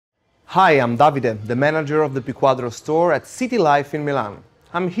Hi, I'm Davide, the manager of the Piquadro store at City Life in Milan.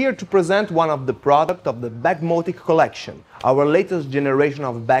 I'm here to present one of the products of the Bagmotic collection, our latest generation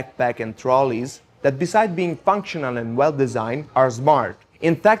of backpack and trolleys that, besides being functional and well-designed, are smart.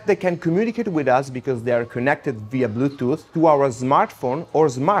 In fact, they can communicate with us because they are connected via Bluetooth to our smartphone or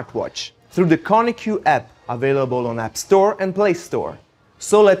smartwatch through the ConnectU app available on App Store and Play Store.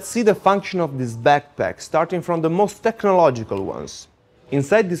 So let's see the function of this backpack, starting from the most technological ones.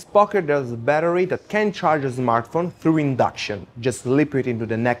 Inside this pocket there's a battery that can charge a smartphone through induction. Just slip it into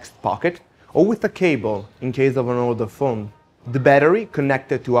the next pocket, or with a cable in case of an older phone. The battery,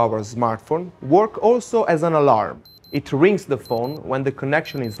 connected to our smartphone, works also as an alarm. It rings the phone when the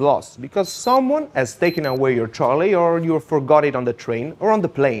connection is lost because someone has taken away your trolley or you forgot it on the train or on the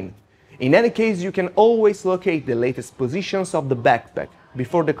plane. In any case, you can always locate the latest positions of the backpack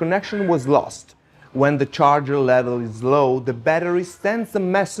before the connection was lost. When the charger level is low, the battery sends a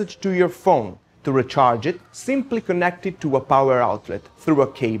message to your phone. To recharge it, simply connect it to a power outlet through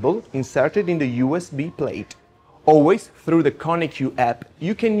a cable inserted in the USB plate. Always through the ConnectU app,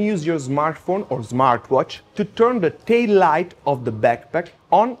 you can use your smartphone or smartwatch to turn the tail light of the backpack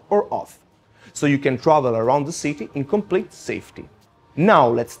on or off, so you can travel around the city in complete safety. Now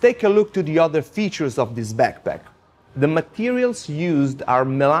let's take a look to the other features of this backpack. The materials used are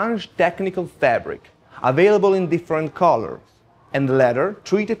melange technical fabric, available in different colors, and leather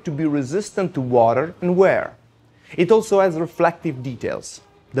treated to be resistant to water and wear. It also has reflective details.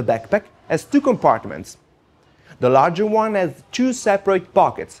 The backpack has two compartments. The larger one has two separate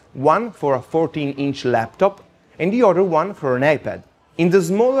pockets, one for a 14-inch laptop and the other one for an iPad. In the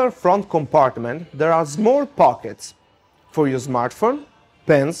smaller front compartment there are small pockets for your smartphone,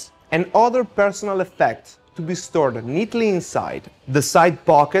 pens and other personal effects to be stored neatly inside. The side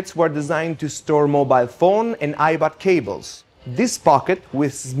pockets were designed to store mobile phone and iPad cables. This pocket,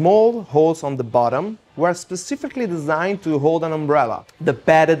 with small holes on the bottom, were specifically designed to hold an umbrella. The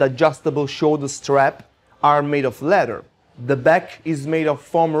padded adjustable shoulder strap are made of leather. The back is made of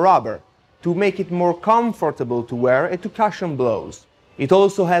foam rubber to make it more comfortable to wear and to cushion blows. It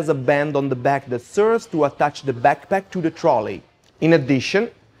also has a band on the back that serves to attach the backpack to the trolley. In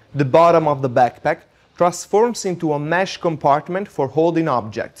addition, the bottom of the backpack transforms into a mesh compartment for holding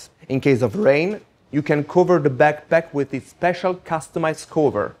objects. In case of rain, you can cover the backpack with its special customized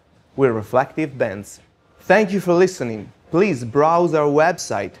cover with reflective bands. Thank you for listening. Please browse our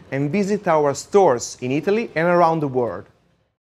website and visit our stores in Italy and around the world.